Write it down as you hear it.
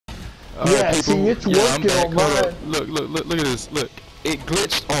Yeah, people. see, it's Yeah, I'm working back. on Hold up. mine. Look at this. Look, it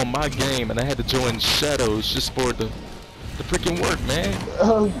glitched on my game, and I had to join shadows just for the freaking work, man.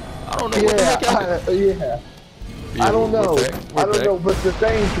 Oh, I don't know what the yeah, heck happened. yeah. Yeah, I don't we're know. back. I We're don't know, back. but the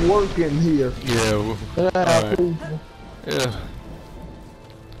thing's working here. Yeah. Yeah, All right. Yeah.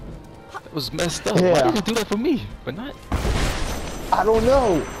 That was messed up. Why did yeah. it do that for me, but not? I don't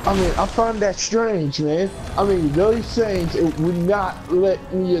know. I mean, I find that strange, man. I mean, those things, it would not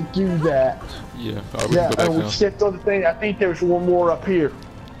let me do that. Yeah. All right, we can Yeah, go back and we now. stepped on the thing. I think there's one more up here.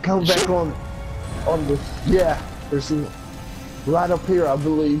 Come back Sure. on the, yeah, there's some, right up here, I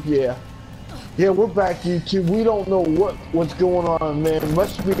believe, yeah. Yeah, we're back, YouTube. We don't know what's going on, man.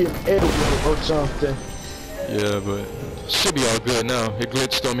 Must be an error or something. Yeah, but should be all good now. It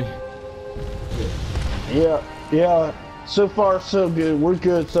glitched on me. Yeah, yeah. So far, so good. We're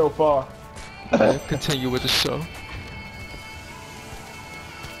good so far. Yeah, continue with the show.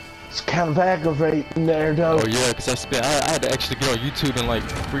 It's kind of aggravating there, though. Oh yeah, cause I had to actually get on YouTube and like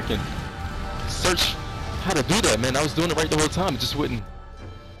freaking search how to do that, man. I was doing it right the whole time. It just wouldn't,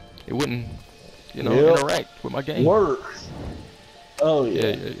 you know, interact with my game. Work. Oh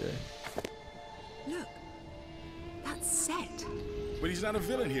yeah. Yeah. Look, that's Set. But he's not a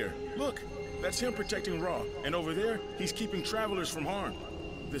villain here. Look, that's him protecting Raw. And over there, he's keeping travelers from harm.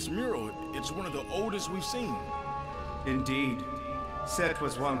 This mural, it's one of the oldest we've seen. Indeed. Set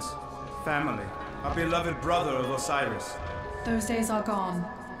was once family, a beloved brother of Osiris. Those days are gone.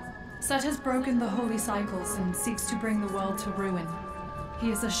 Set has broken the holy cycles and seeks to bring the world to ruin. He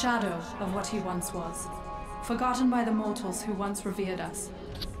is a shadow of what he once was, forgotten by the mortals who once revered us.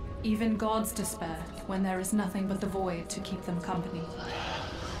 Even gods despair when there is nothing but the void to keep them company.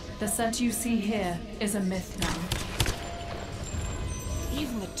 The Set you see here is a myth now.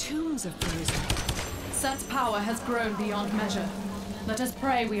 Even the tombs are frozen. Set's power has grown beyond measure. Let us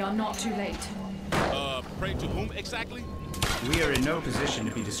pray we are not too late. Pray to whom exactly? We are in no position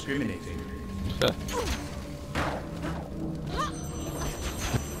to be discriminating.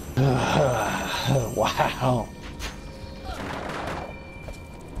 Wow.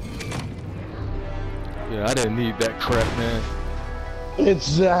 Yeah, I didn't need that crap, man.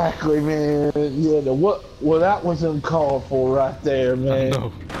 Exactly, man. Yeah, well, that was uncalled for right there, man.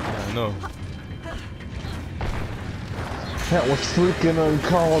 I know. That was freaking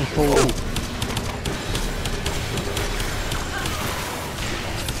uncalled for.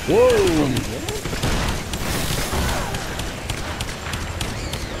 Whoa!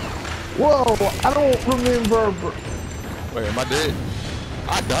 Whoa! I don't remember. Wait, am I dead?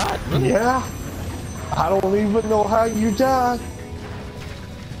 I died. Really? Yeah. I don't even know how you died.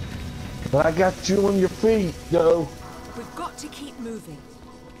 But I got you on your feet, though. We've got to keep moving.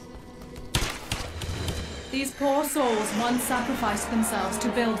 These poor souls once sacrificed themselves to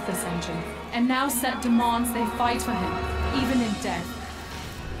build this engine, and now Set demands they fight for him, even in death.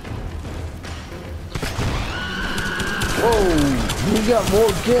 Whoa! We got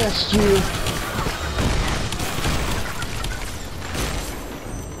more guests here.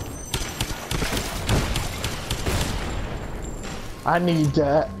 I need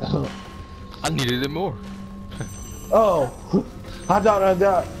that. I needed it more. Oh, I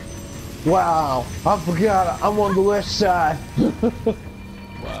thought. Wow, I forgot. I'm on the left side.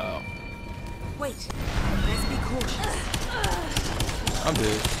 Wow. Wait, let's be cautious. I'm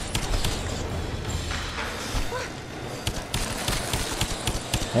dead.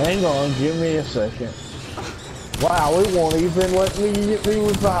 Hang on, give me a second. Wow, it won't even let me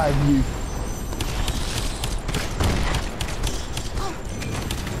revive you.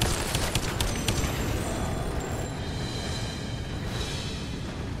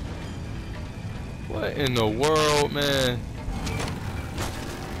 What in the world, man?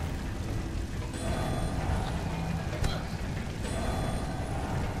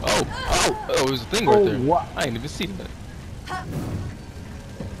 Oh, there's a thing right there. What? I ain't even seen that.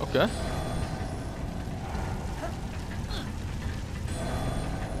 Okay.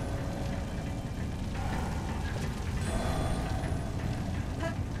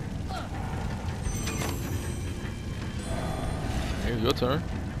 Here's your turn.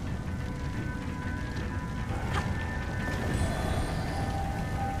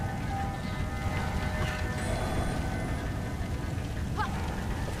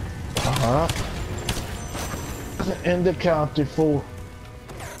 And the county for.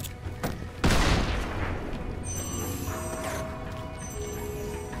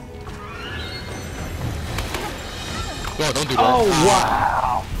 Oh, don't do that. Oh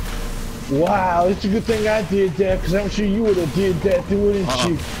wow! Wow, it's a good thing I did that, because I'm sure you would have did that too, wouldn't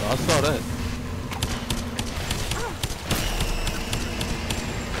you? I saw that.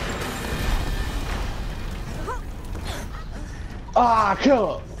 Ah, come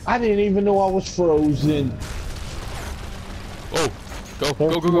on. I didn't even know I was frozen. Oh, go,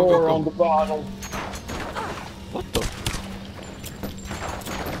 There's go, go, go, more go, on the go. bottom. What the?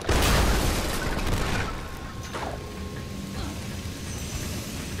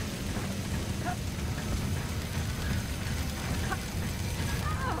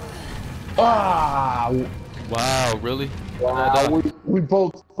 Ah, Wow, really? wow. We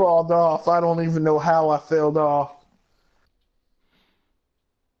both fell off. I don't even know how I fell off.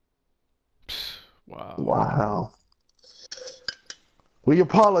 Wow. Wow. We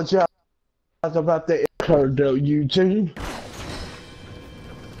apologize about the error, though, YouTube.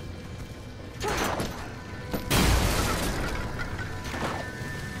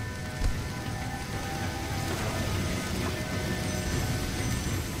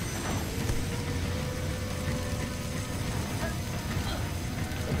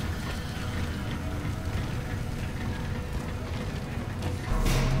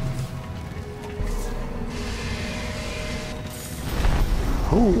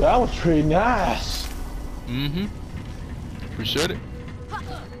 Ooh, that was pretty nice. Mm-hmm. Appreciate it.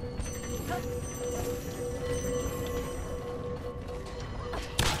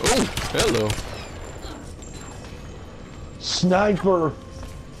 Oh, hello. Sniper.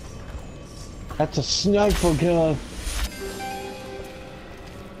 That's a sniper gun.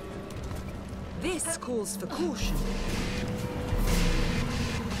 This calls for caution.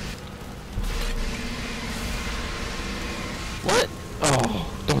 What?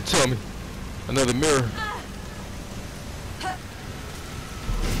 Oh, don't tell me. Another mirror.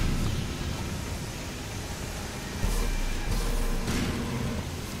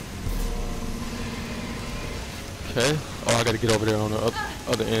 Okay. Oh, I gotta get over there on the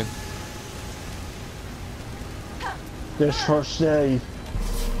other end. There's first aid.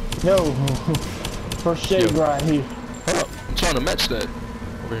 No. First aid right here. Hold up. I'm trying to match that.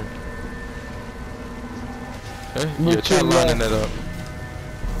 Over here. Okay. Move Yeah, try to the lining left. that up.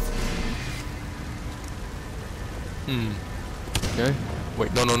 Okay.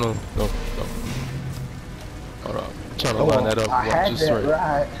 Wait, no. Hold up. I'm trying to line that up I had just that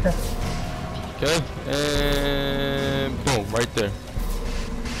right. Okay, and boom, right there.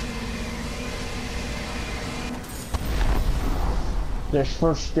 There's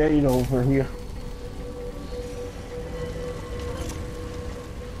first aid over here.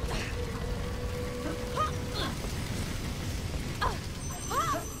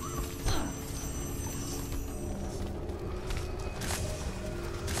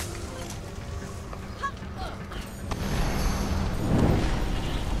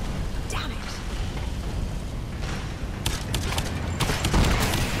 Damn it!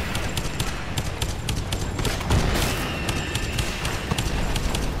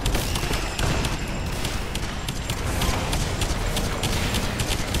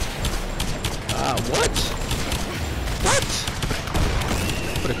 What? What?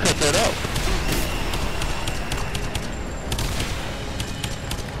 Better cut that out.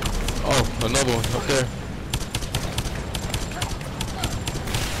 Oh, another one up there.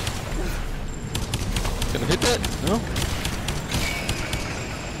 Gonna hit that? No?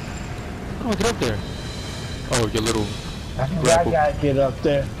 How do I get up there? Oh, your little I grapple. gotta get up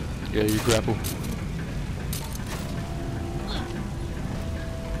there. Yeah, you grapple.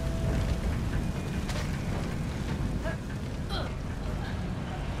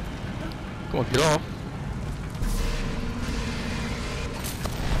 Come on, get off.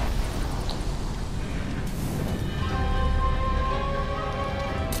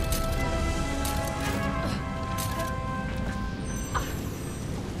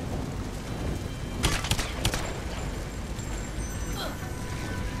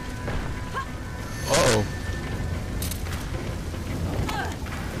 Uh-oh.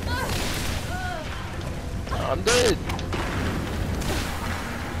 I'm dead.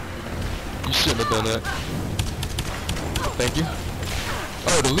 You shouldn't have done that. Thank you.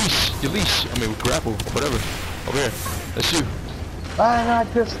 Oh, the leash. Your leash. I mean, grapple. Whatever. Over here. That's you. And I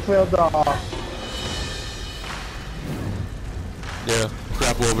just fell off. Yeah.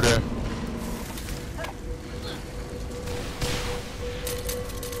 Grapple over there.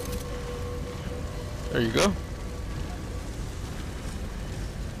 There you go.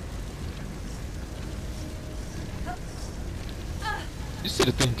 You see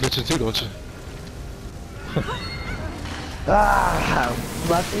the thing glitching too, don't you? Ah,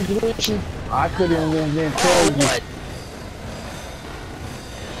 my thing's glitching. I couldn't even tell you. What?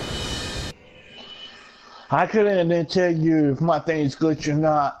 I couldn't even tell you if my thing's glitching or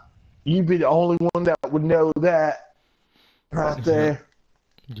not. You'd be the only one that would know that. Right there.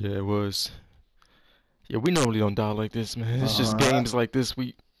 Yeah, it was. Yeah, we normally don't die like this, man. It's just games like this.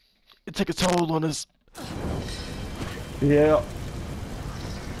 It take a toll on us. Yeah.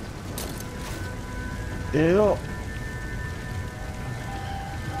 Yeah.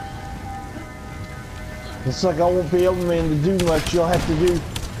 It's like I won't be able, man, to do much. You'll have to do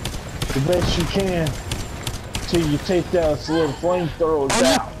the best you can till you take those little flamethrowers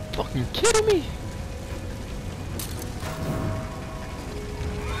out. Are you fucking kidding me?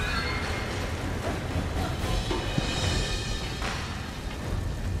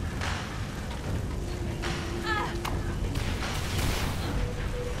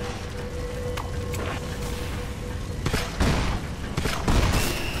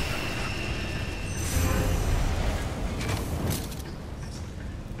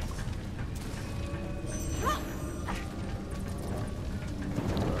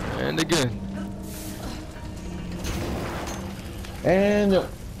 And again. And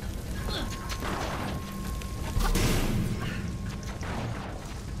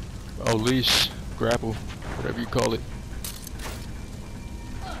oh, leash, grapple, whatever you call it.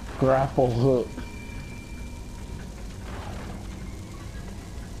 grapple hook.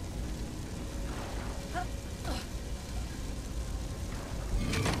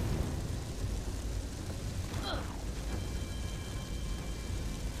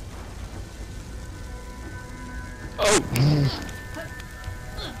 Oh!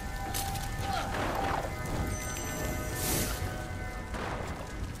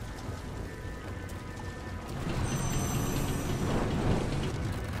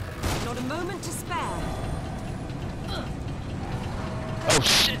 Not a moment to spare. Oh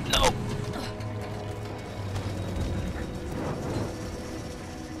shit, no!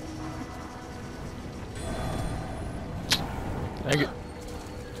 Dang it.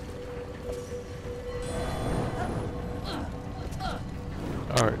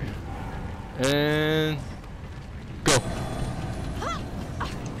 Alright. And go.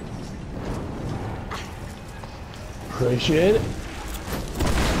 Appreciate it.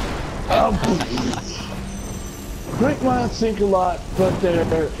 Great minds think a lot, but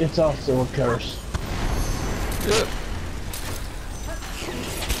it's also a curse. Yep.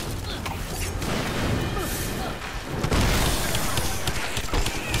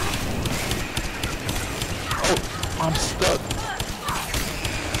 Oh, I'm stuck.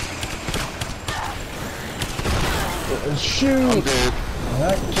 Shoot! I'm dead.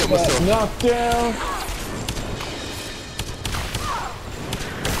 That Kill got myself. knocked down.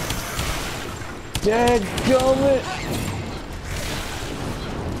 Dadgummit!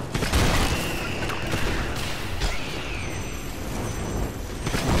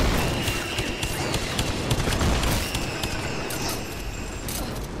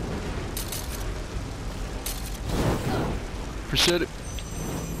 Appreciate it.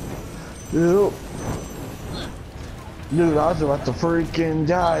 Yep. Dude, I was about to freaking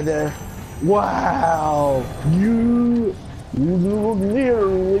die there. Wow! You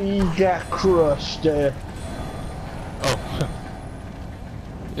literally got crushed there. Oh.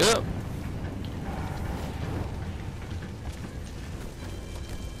 Yep.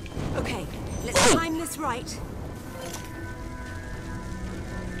 Okay, let's time this right.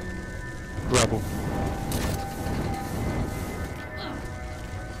 Grapple.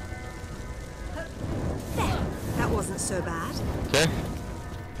 There, that wasn't so bad. Okay.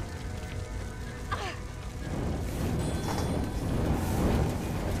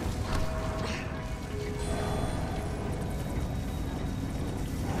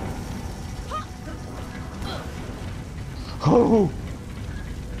 Oh!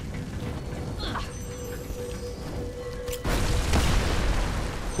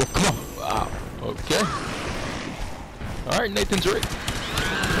 Well, come on. Wow. Okay. Alright, Nathan's right.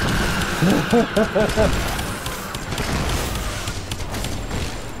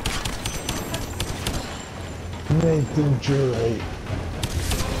 Nathan Drake.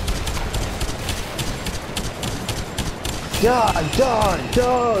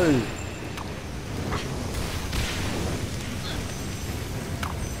 Die!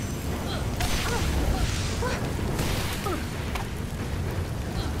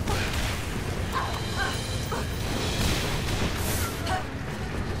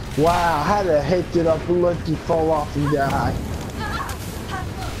 Wow, how the heck did I let you fall off and die?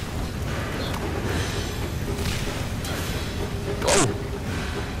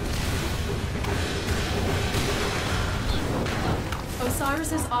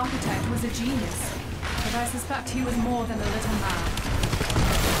 Osiris's architect was a genius, but I suspect he was more than a little mad.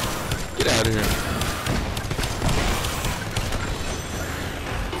 Get out of here.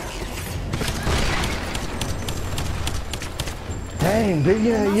 Dang, but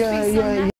yeah.